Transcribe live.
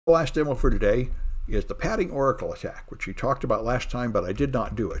The last demo for today is the padding oracle attack, which we talked about last time, but I did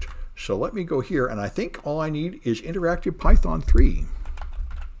not do it. So let me go here, and I think all I need is interactive Python 3.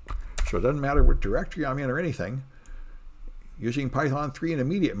 So it doesn't matter what directory I'm in or anything. Using Python 3 in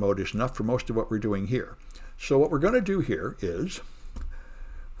immediate mode is enough for most of what we're doing here. So what we're going to do here is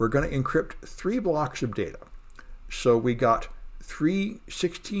we're going to encrypt 3 blocks of data. So we got 3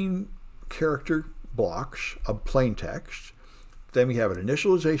 16-character blocks of plain text. Then we have an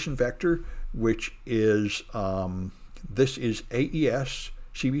initialization vector, which is, this is AES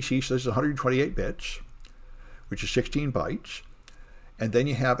CBC, so this is 128 bits, which is 16 bytes. And then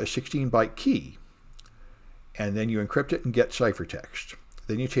you have a 16-byte key. And then you encrypt it and get ciphertext.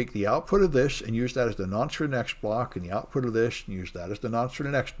 Then you take the output of this and use that as the nonce for the next block, and the output of this and use that as the nonce for the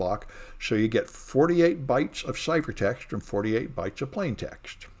next block. So you get 48 bytes of ciphertext from 48 bytes of plain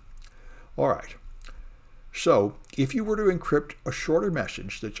text. All right. So if you were to encrypt a shorter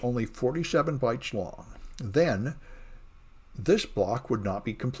message that's only 47 bytes long, then this block would not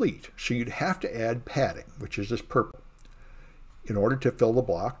be complete. So you'd have to add padding, which is this purple, in order to fill the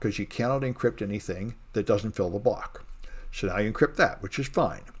block, because you cannot encrypt anything that doesn't fill the block. So now you encrypt that, which is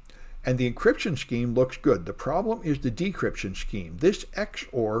fine. And the encryption scheme looks good. The problem is the decryption scheme. This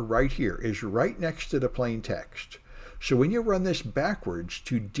XOR right here is right next to the plain text. So when you run this backwards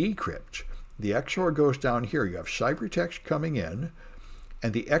to decrypt, the XOR goes down here. You have ciphertext coming in,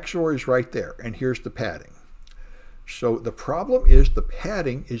 and the XOR is right there. And here's the padding. So the problem is the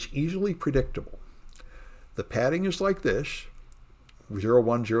padding is easily predictable. The padding is like this,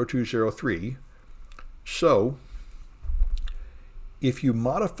 01, 02, 03. So if you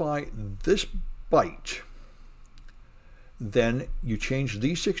modify this byte, then you change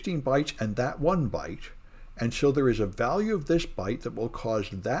these 16 bytes and that 1 byte. And so there is a value of this byte that will cause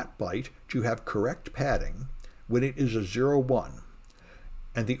that byte to have correct padding when it is a 01.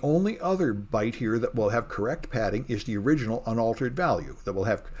 And the only other byte here that will have correct padding is the original unaltered value that will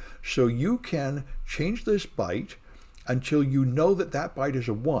have. So you can change this byte until you know that that byte is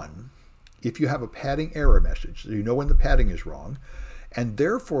a 1 if you have a padding error message. So you know when the padding is wrong. And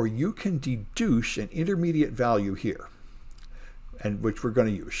therefore you can deduce an intermediate value here, and which we're going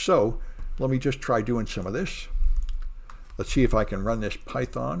to use. So let me just try doing some of this. Let's see if I can run this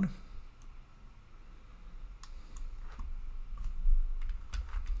Python.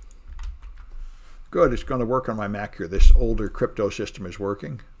 Good, it's going to work on my Mac here. This older crypto system is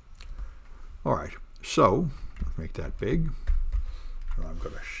working. All right, so let's make that big. I'm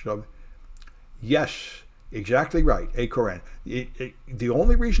going to shove. Yes, exactly right, ACORN. The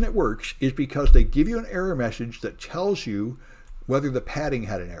only reason it works is because they give you an error message that tells you whether the padding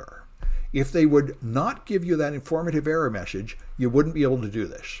had an error. If they would not give you that informative error message, you wouldn't be able to do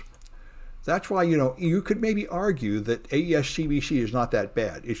this. That's why, you could maybe argue that AES CBC is not that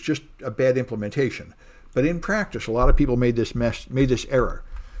bad. It's just a bad implementation. But in practice, a lot of people made this error.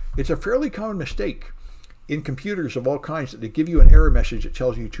 It's a fairly common mistake in computers of all kinds that they give you an error message that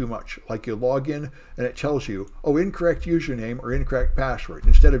tells you too much. Like you log in and it tells you, oh, incorrect username or incorrect password,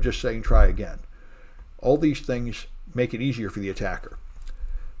 instead of just saying try again. All these things make it easier for the attacker.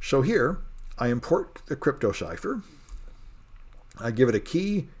 So here, I import the crypto cipher. I give it a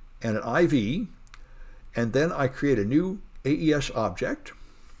key and an IV, and then I create a new AES object.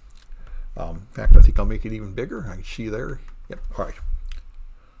 In fact, I think I'll make it even bigger. I can see there. Yep, all right.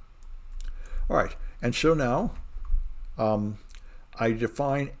 All right, and so now I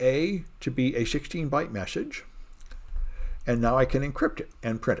define A to be a 16-byte message, and now I can encrypt it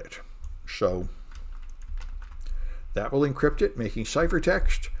and print it. So that will encrypt it, making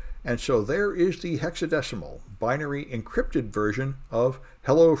ciphertext. And so there is the hexadecimal binary encrypted version of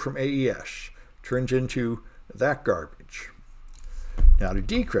hello from AES. Turns into that garbage. Now to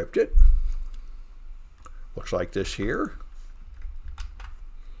decrypt it, looks like this here.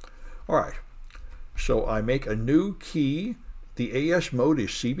 All right, so I make a new key. The AES mode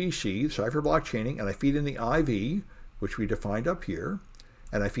is CBC, cipher block chaining, and I feed in the IV, which we defined up here,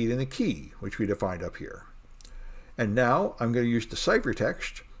 and I feed in the key, which we defined up here. And now I'm going to use the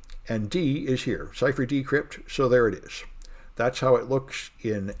ciphertext, and D is here, cipher decrypt, so there it is. That's how it looks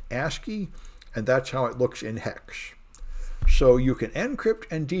in ASCII, and that's how it looks in hex. So you can encrypt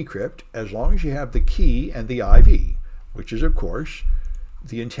and decrypt as long as you have the key and the IV, which is, of course,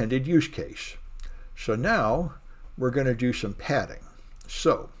 the intended use case. So now we're going to do some padding.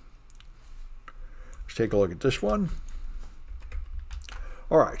 So let's take a look at this one.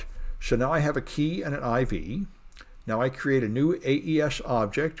 All right, so now I have a key and an IV. Now I create a new AES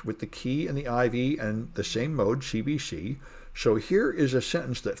object with the key and the IV and the same mode, CBC. So here is a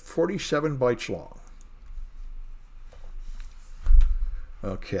sentence that's 47 bytes long.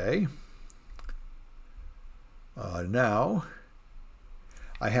 Okay. Now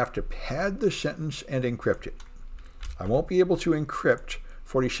I have to pad the sentence and encrypt it. I won't be able to encrypt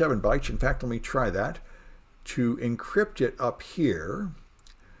 47 bytes. In fact, let me try that. To encrypt it up here,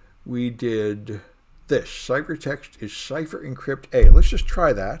 we did this. Ciphertext is cipher encrypt A. Let's just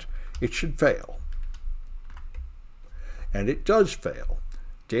try that. It should fail. And it does fail.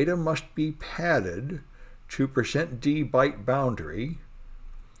 Data must be padded to %d byte boundary.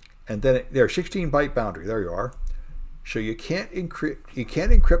 And then there, 16 byte boundary. There you are. So you can't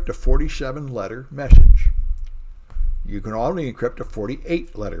encrypt a 47 letter message. You can only encrypt a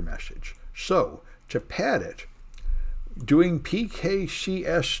 48 letter message. So to pad it, doing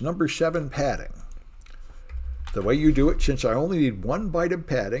PKCS number 7 padding. The way you do it, since I only need 1 byte of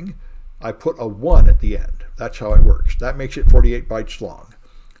padding, I put a 1 at the end. That's how it works. That makes it 48 bytes long.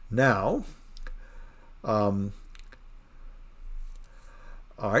 Now, all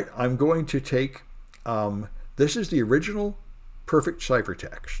right, I'm going to take, this is the original perfect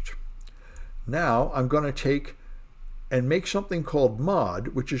ciphertext. Now I'm going to take and make something called mod,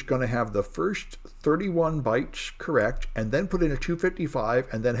 which is going to have the first 31 bytes correct, and then put in a 255,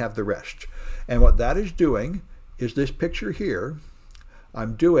 and then have the rest. And what that is doing is this picture here.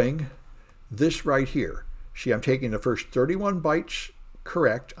 I'm doing this right here. See, I'm taking the first 31 bytes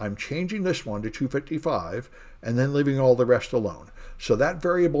correct, I'm changing this one to 255, and then leaving all the rest alone. So that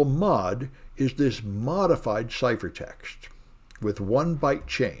variable mod is this modified ciphertext with 1 byte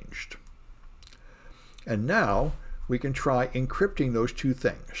changed. And now we can try encrypting those two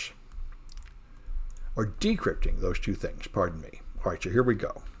things, or decrypting those two things, pardon me. All right, so here we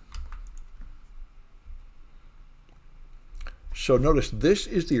go. So notice this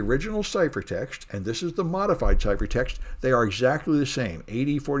is the original ciphertext, and this is the modified ciphertext. They are exactly the same,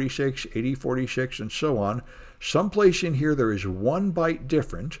 8046, 8046, and so on. Someplace in here there is 1 byte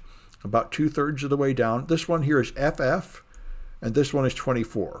different, about 2/3 of the way down. This one here is FF, and this one is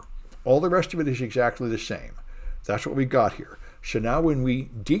 24. All the rest of it is exactly the same. That's what we got here. So now when we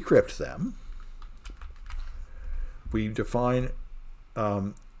decrypt them, we define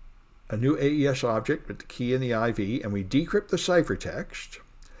a new AES object with the key and the IV, and we decrypt the ciphertext,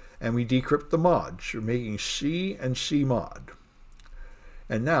 and we decrypt the mods. So we're making C and C mod.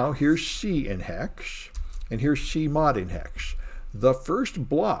 And now here's C in hex, and here's C mod in hex. The first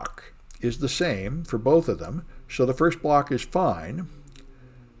block is the same for both of them, so the first block is fine,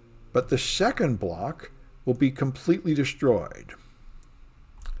 but the second block will be completely destroyed.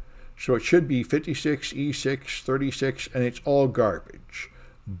 So it should be 56, E6, 36, and it's all garbage.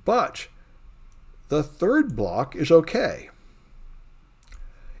 But the third block is okay,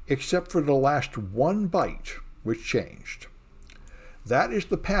 except for the last 1 byte, which changed. That is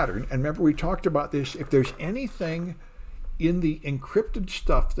the pattern. And remember, we talked about this. If there's anything in the encrypted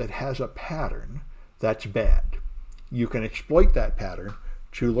stuff that has a pattern, that's bad. You can exploit that pattern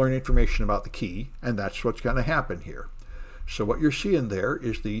to learn information about the key, and that's what's going to happen here. So what you're seeing there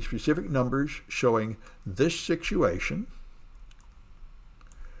is the specific numbers showing this situation.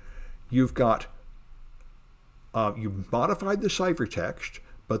 You've got, you've modified the ciphertext,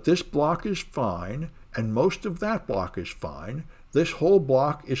 but this block is fine, and most of that block is fine. This whole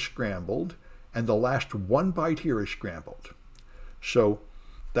block is scrambled, and the last 1 byte here is scrambled. So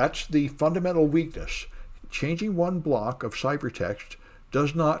that's the fundamental weakness. Changing 1 block of ciphertext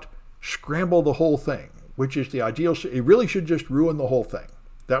does not scramble the whole thing, which is the ideal. It really should just ruin the whole thing.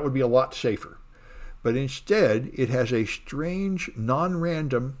 That would be a lot safer. But instead, it has a strange,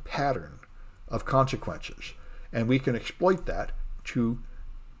 non-random pattern of consequences. And we can exploit that to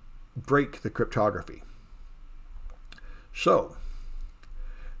break the cryptography. So,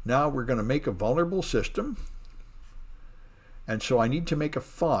 now we're going to make a vulnerable system. And so I need to make a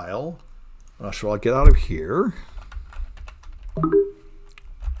file. So I'll get out of here.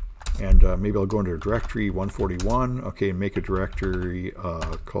 And maybe I'll go into a directory 141. Okay, and make a directory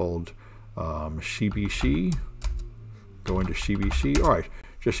called CBC. Go into CBC. All right,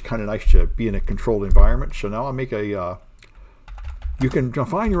 just kind of nice to be in a controlled environment. So now I'll make a, you can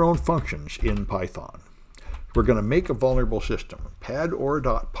define your own functions in Python. We're going to make a vulnerable system,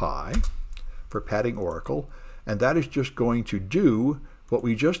 pador.py for padding Oracle, and that is just going to do what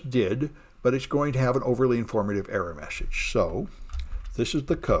we just did, but it's going to have an overly informative error message. So this is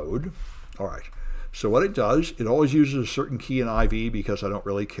the code. All right. So what it does, it always uses a certain key in IV because I don't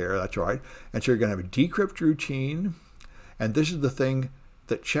really care. That's all right. And so you're going to have a decrypt routine. And this is the thing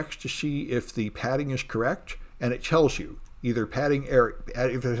that checks to see if the padding is correct. And it tells you either padding error,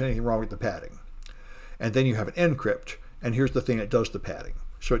 if there's anything wrong with the padding. And then you have an encrypt. And here's the thing that does the padding.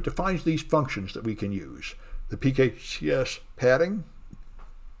 So it defines these functions that we can use. The PKCS padding,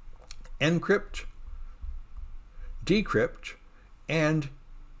 encrypt, decrypt, and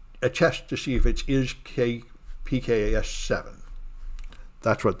a test to see if it is PKS7.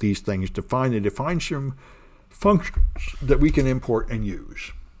 That's what these things define. They define some functions that we can import and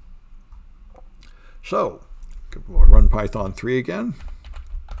use. So, we'll run Python 3 again.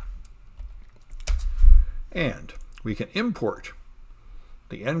 And we can import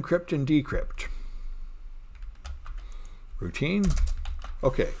the encrypt and decrypt routine.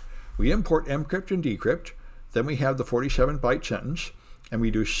 Okay, we import encrypt and decrypt. Then we have the 47-byte sentence, and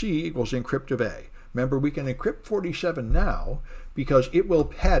we do C equals encrypt of A. Remember, we can encrypt 47 now because it will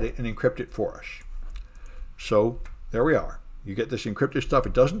pad it and encrypt it for us. So there we are. You get this encrypted stuff.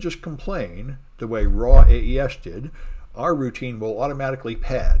 It doesn't just complain the way raw AES did. Our routine will automatically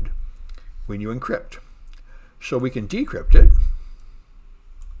pad when you encrypt. So we can decrypt it.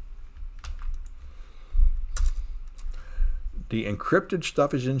 The encrypted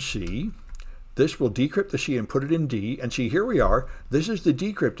stuff is in C. This will decrypt the C and put it in D. And see, here we are. This is the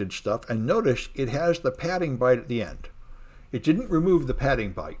decrypted stuff. And notice it has the padding byte at the end. It didn't remove the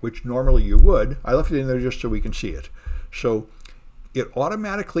padding byte, which normally you would. I left it in there just so we can see it. So it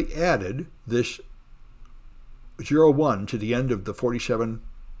automatically added this 01 to the end of the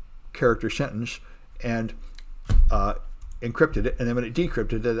 47-character sentence and encrypted it. And then when it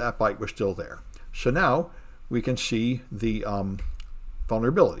decrypted it, that byte was still there. So now we can see the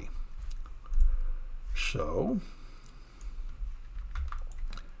vulnerability. So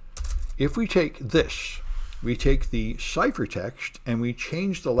if we take this, we take the ciphertext and we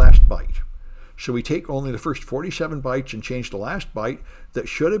change the last byte. So we take only the first 47 bytes and change the last byte that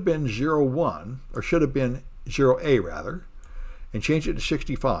should have been 01, or should have been 0A rather, and change it to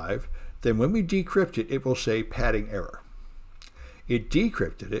 65. Then when we decrypt it, it will say padding error. It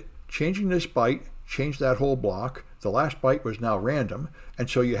decrypted it, changing this byte, changed that whole block. The last byte was now random, and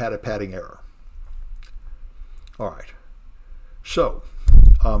so you had a padding error. All right. So,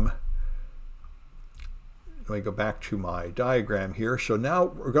 let me go back to my diagram here. So now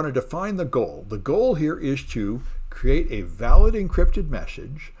we're going to define the goal. The goal here is to create a valid encrypted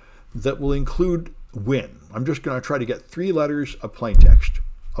message that will include win. I'm just going to try to get 3 letters of plain text,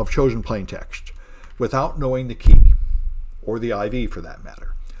 of chosen plain text, without knowing the key, or the IV for that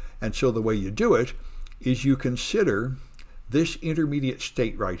matter. And so the way you do it is you consider this intermediate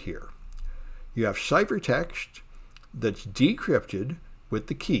state right here. You have ciphertext that's decrypted with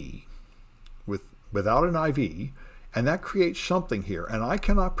the key, without an IV, and that creates something here. And I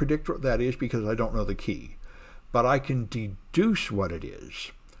cannot predict what that is because I don't know the key. But I can deduce what it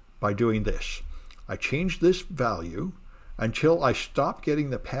is by doing this. I change this value until I stop getting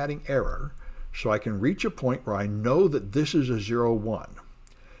the padding error, so I can reach a point where I know that this is a 01.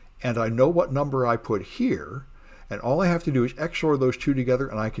 And I know what number I put here, and all I have to do is XOR those two together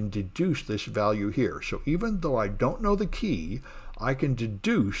and I can deduce this value here. So even though I don't know the key, I can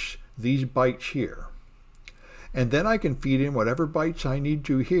deduce these bytes here. And then I can feed in whatever bytes I need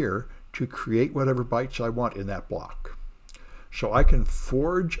to here to create whatever bytes I want in that block. So I can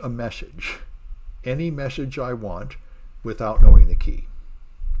forge a message, any message I want, without knowing the key.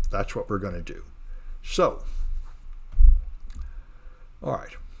 That's what we're going to do. So, all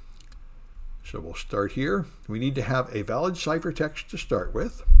right. So we'll start here. We need to have a valid ciphertext to start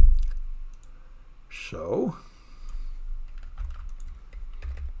with. So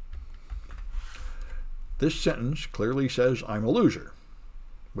this sentence clearly says I'm a loser,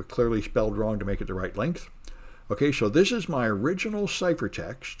 but clearly spelled wrong to make it the right length. Okay, so this is my original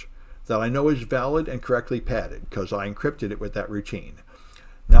ciphertext that I know is valid and correctly padded because I encrypted it with that routine.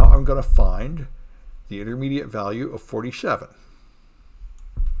 Now I'm going to find the intermediate value of 47.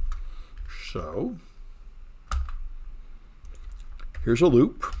 So here's a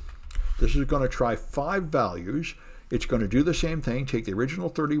loop. This is going to try 5 values. It's going to do the same thing, take the original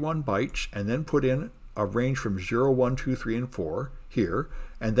 31 bytes and then put in a range from 0, 1, 2, 3, and 4 here,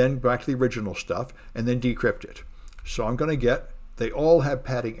 and then back to the original stuff, and then decrypt it. So I'm going to get, they all have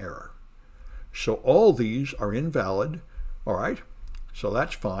padding error. So all these are invalid. All right, so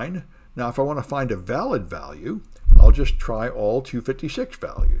that's fine. Now if I want to find a valid value, I'll just try all 256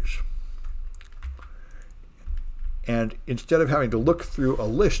 values. And instead of having to look through a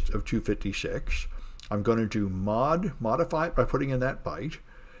list of 256, I'm going to do modify it by putting in that byte.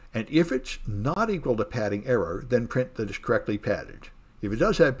 And if it's not equal to padding error, then print that it's correctly padded. If it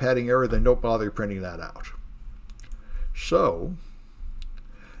does have padding error, then don't bother printing that out. So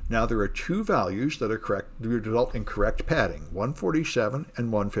now there are 2 values that are correct, result in correct padding, 147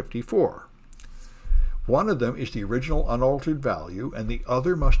 and 154. One of them is the original unaltered value, and the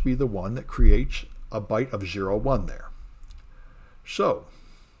other must be the one that creates a byte of 01 there. So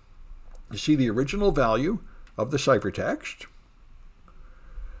to see the original value of the ciphertext.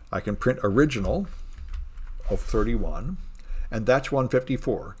 I can print original of 31, and that's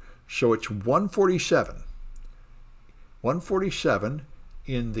 154. So it's 147. 147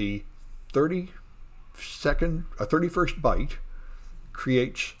 in the 31st byte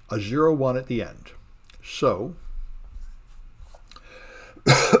creates a 01 at the end. So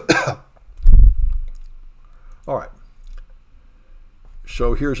all right.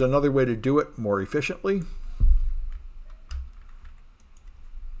 So here's another way to do it more efficiently.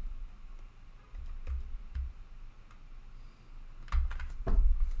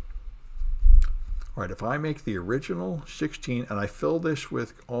 All right, if I make the original 16 and I fill this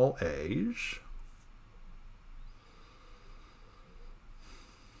with all A's,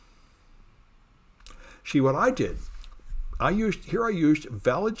 see what I did, I used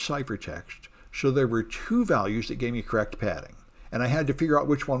valid ciphertext, so there were two values that gave me correct padding, and I had to figure out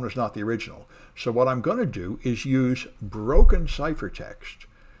which one was not the original. So what I'm going to do is use broken ciphertext,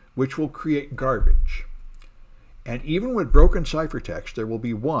 which will create garbage. And even with broken ciphertext, there will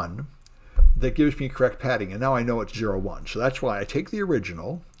be one that gives me correct padding, and now I know it's 01. So that's why I take the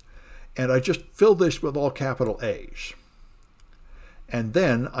original, and I just fill this with all capital A's. And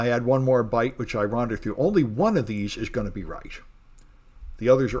then I add one more byte, which I wander through. Only one of these is going to be right. The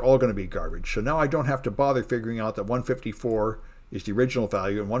others are all going to be garbage. So now I don't have to bother figuring out that 154 is the original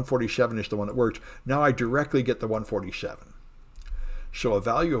value and 147 is the one that works. Now I directly get the 147. So a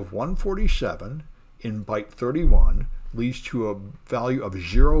value of 147 in byte 31 leads to a value of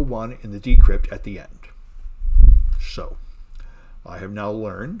 01 in the decrypt at the end. So I have now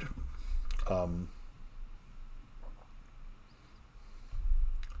learned all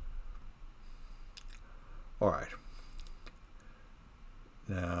right.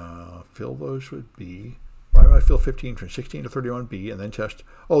 Now fill those with B. Why do I fill 15 from 16 to 31 B and then test?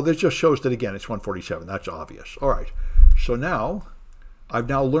 Oh, this just shows that again it's 147. That's obvious. All right. So now I've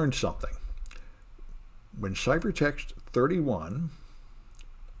now learned something. When ciphertext 31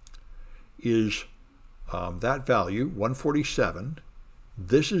 is that value, 147,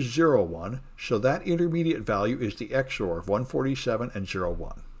 this is 01, so that intermediate value is the XOR of 147 and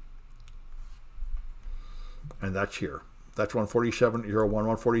 01. And that's here. That's 147, 01,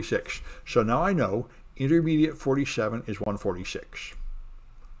 146. So now I know intermediate 47 is 146.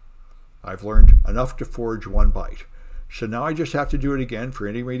 I've learned enough to forge one byte. So now I just have to do it again for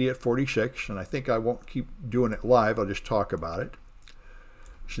intermediate 46, and I think I won't keep doing it live. I'll just talk about it.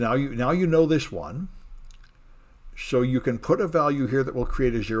 So now you know this one. So you can put a value here that will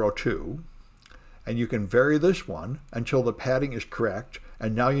create a 02, and you can vary this one until the padding is correct,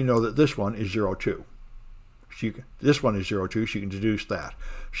 and now you know that this one is 02. So this one is 02, so you can deduce that.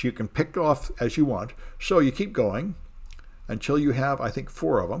 So you can pick off as you want. So you keep going until you have, I think,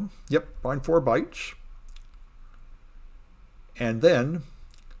 4 of them. Yep, find 4 bytes. And then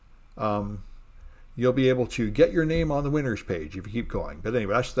you'll be able to get your name on the winners page if you keep going. But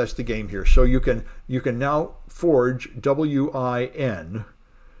anyway, that's the game here. So you can now forge WIN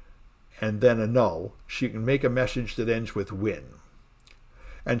and then a null. So you can make a message that ends with win.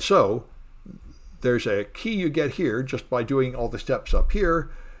 And so there's a key you get here just by doing all the steps up here.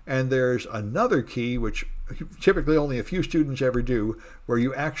 And there's another key, which typically only a few students ever do, where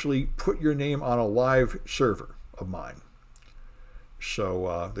you actually put your name on a live server of mine.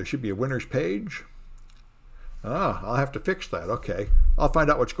 So there should be a winners page. I'll have to fix that. Okay. I'll find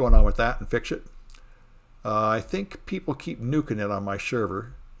out what's going on with that and fix it. I think people keep nuking it on my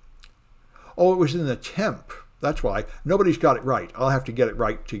server. Oh, it was in the temp. That's why. Nobody's got it right. I'll have to get it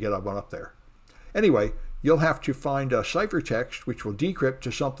right to get one up there. Anyway, you'll have to find a ciphertext which will decrypt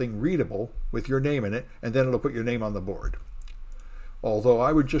to something readable with your name in it, and then it'll put your name on the board. Although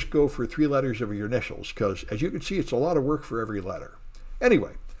I would just go for 3 letters of your initials, because as you can see, it's a lot of work for every letter.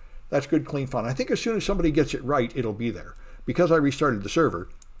 Anyway, that's good, clean fun. I think as soon as somebody gets it right, it'll be there. Because I restarted the server,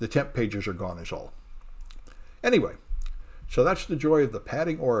 the temp pages are gone is all. Anyway, so that's the joy of the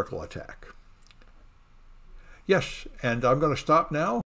padding oracle attack. Yes, and I'm going to stop now.